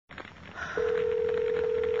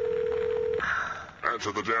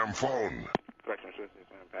answer the damn phone. Correction, can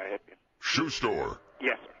I help you? Shoe store.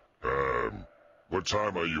 Yes, sir. What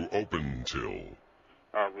time are you open till?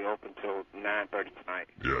 We open till 9:30 tonight.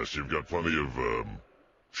 Yes, you've got plenty of,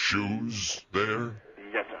 shoes there?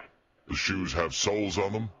 Yes, sir. The shoes have soles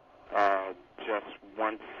on them? Just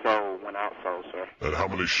one sole, one outsole, sir. And how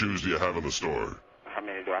many shoes do you have in the store? How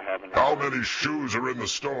many do I have in the How many shoes are in the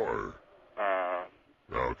store? Now,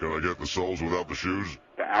 can I get the soles without the shoes?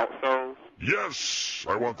 The outsoles? Yes!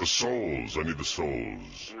 I want the soles. I need the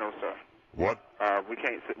soles. No, sir. What? We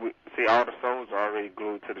can't see all the soles are already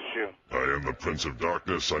glued to the shoe. I am the Prince of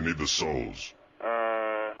Darkness. I need the soles.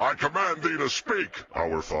 I command thee to speak!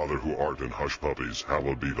 Our Father who art in hush puppies,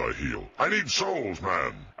 hallowed be thy heel. I need souls,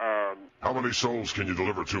 man. How many souls can you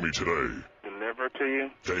deliver to me today? Deliver to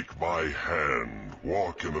you? Take my hand.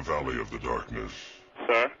 Walk in the valley of the darkness.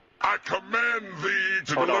 Sir? I command thee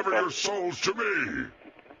to deliver your souls to me.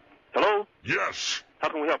 Hello? Yes. How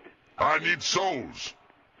can we help you? I need souls.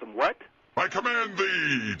 Some what? I command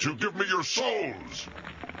thee to give me your souls.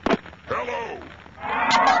 Hello.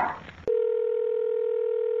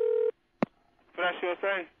 What I should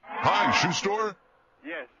say? Hi, shoe store?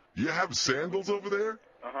 Yes. You have sandals over there?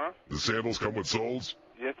 Uh-huh. The sandals come with soles?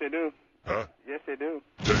 Yes, they do. Huh? Yes, they do.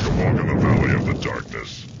 Take a walk in the valley of the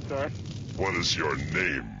darkness. Sir? What is your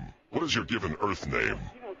name? What is your given earth name?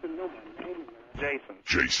 You want to know my name? Jason.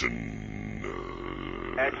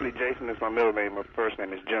 Jason. Actually, Jason is my middle name. My first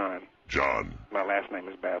name is John. John. My last name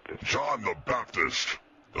is Baptist. John the Baptist.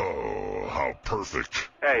 Oh, how perfect.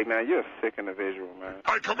 Hey, man, you're a sick individual, man.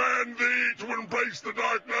 I command thee to embrace the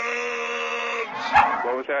darkness!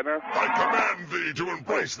 What was that now? I command thee to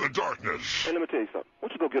embrace the darkness. Hey, let me tell you something. Why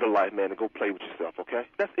don't you go get a life, man, and go play with yourself, okay?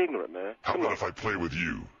 That's ignorant, man. How about if I play with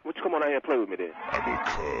you? Why don't you come on out here and play with me then? I will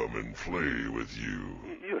come and play with you.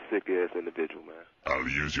 You're a sick-ass individual, man. I'll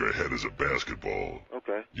use your head as a basketball.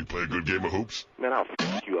 Okay. You play a good game of hoops? Man, I'll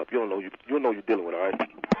f*** you up. You don't know you're dealing with, all right?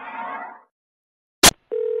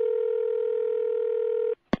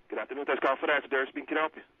 Good afternoon. Thanks for that. Derek speaking. Can I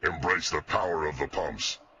help you? Embrace the power of the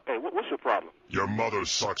pumps. Hey, what's your problem? Your mother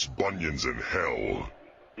sucks bunions in hell.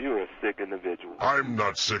 You're a sick individual. I'm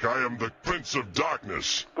not sick. I am the Prince of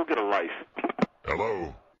Darkness. Go get a life.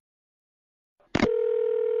 Hello?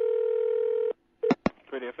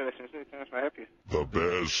 Pretty finishing. Can I help you? The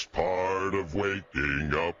best part of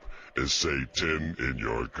waking up is Satan in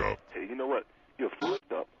your cup. Hey, you know what? You're f***ed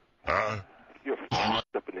up. Huh? You're f***ed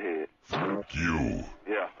up in the head. Fuck you.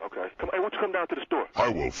 Yeah, okay. Hey, why don't you come down to the store? I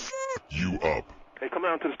will f*** you up. Hey, come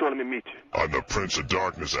down to the store. Let me meet you. I'm the Prince of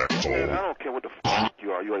Darkness, Man, I asshole. don't care what the f***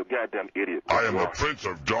 you are. You're a goddamn idiot. I am the Prince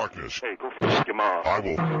of Darkness. Hey, go f*** your mom. I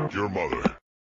will f*** your mother.